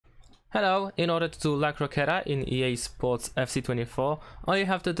Hello, in order to do La Croqueta in EA Sports FC24, all you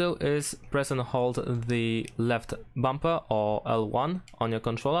have to do is press and hold the left bumper or L1 on your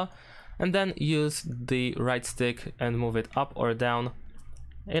controller, and then use the right stick and move it up or down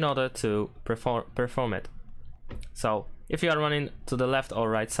in order to perform it. So if you are running to the left or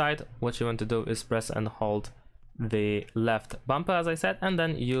right side, what you want to do is press and hold the left bumper, as I said, and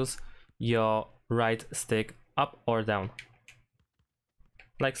then use your right stick up or down,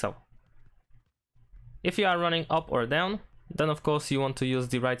 like so. If you are running up or down, then of course you want to use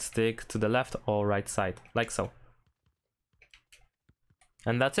the right stick to the left or right side, like so.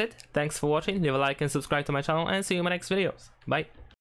 And that's it. Thanks for watching. Leave a like and subscribe to my channel, and see you in my next videos. Bye.